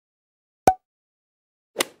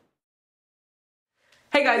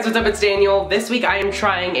Hey guys, what's up? It's Daniel. This week I am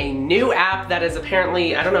trying a new app that is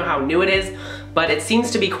apparently, I don't know how new it is, but it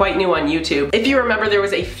seems to be quite new on YouTube. If you remember, there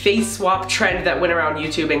was a face swap trend that went around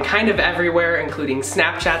YouTube and kind of everywhere, including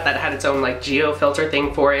Snapchat that had its own like geo filter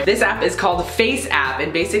thing for it. This app is called FaceApp,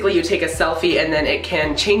 and basically you take a selfie and then it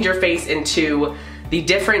can change your face into the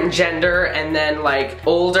different gender and then like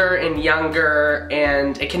older and younger,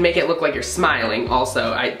 and it can make it look like you're smiling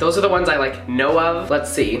also. Those are the ones I like know of. Let's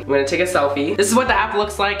see, I'm gonna take a selfie. This is what the app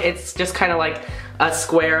looks like. It's just kind of like a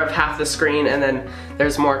square of half the screen and then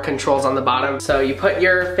there's more controls on the bottom. So you put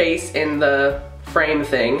your face in the frame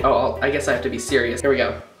thing. Oh, I guess I have to be serious. Here we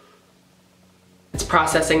go. It's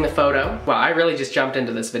processing the photo. Wow, I really just jumped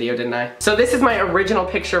into this video, didn't I? So this is my original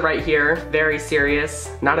picture right here. Very serious,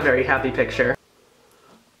 not a very happy picture.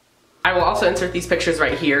 I will also insert these pictures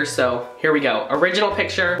right here, so here we go. Original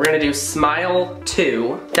picture, we're gonna do smile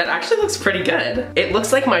 2. That actually looks pretty good. It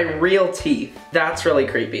looks like my real teeth. That's really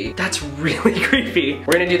creepy. That's really creepy.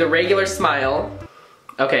 We're gonna do the regular smile.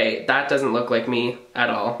 Okay, that doesn't look like me at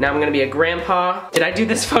all. Now I'm gonna be a grandpa. Did I do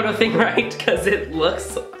this photo thing right? Because it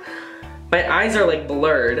looks, my eyes are like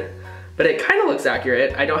blurred, but it kind of looks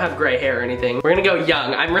accurate. I don't have gray hair or anything. We're gonna go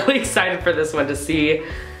young. I'm really excited for this one to see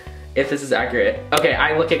if this is accurate. Okay,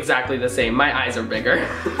 I look exactly the same. My eyes are bigger.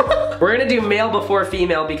 We're gonna do male before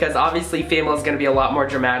female because obviously female is gonna be a lot more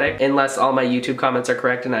dramatic unless all my YouTube comments are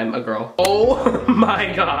correct and I'm a girl. Oh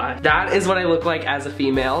my god. That is what I look like as a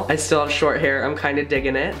female. I still have short hair. I'm kind of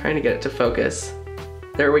digging it. Trying to get it to focus.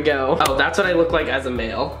 There we go. Oh, that's what I look like as a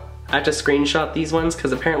male. I have to screenshot these ones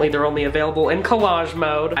because apparently they're only available in collage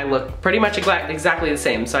mode. I look pretty much exactly the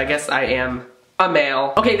same, so I guess I am a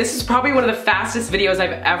male. Okay, this is probably one of the fastest videos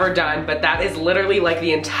I've ever done, but that is literally like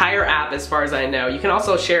the entire app as far as I know. You can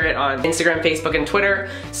also share it on Instagram, Facebook, and Twitter,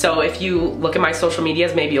 so if you look at my social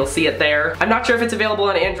medias, maybe you'll see it there. I'm not sure if it's available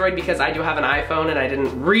on Android because I do have an iPhone and I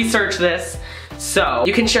didn't research this. So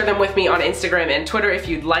you can share them with me on Instagram and Twitter if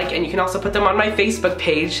you'd like, and you can also put them on my Facebook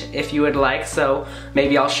page if you would like, so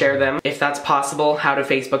maybe I'll share them if that's possible. How do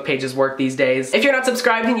Facebook pages work these days? If you're not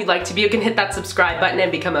subscribed and you'd like to be, you can hit that subscribe button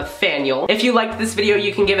and become a fanule. If you liked this video,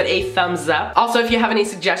 you can give it a thumbs up. Also, if you have any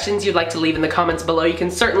suggestions you'd like to leave in the comments below, you can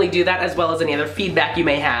certainly do that, as well as any other feedback you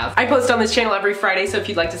may have. I post on this channel every Friday, so if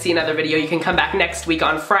you'd like to see another video, you can come back next week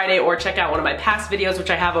on Friday or check out one of my past videos, which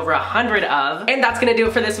I have over 100 of. And that's gonna do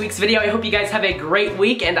it for this week's video. I hope you guys have a great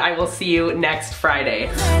week, and I will see you next Friday.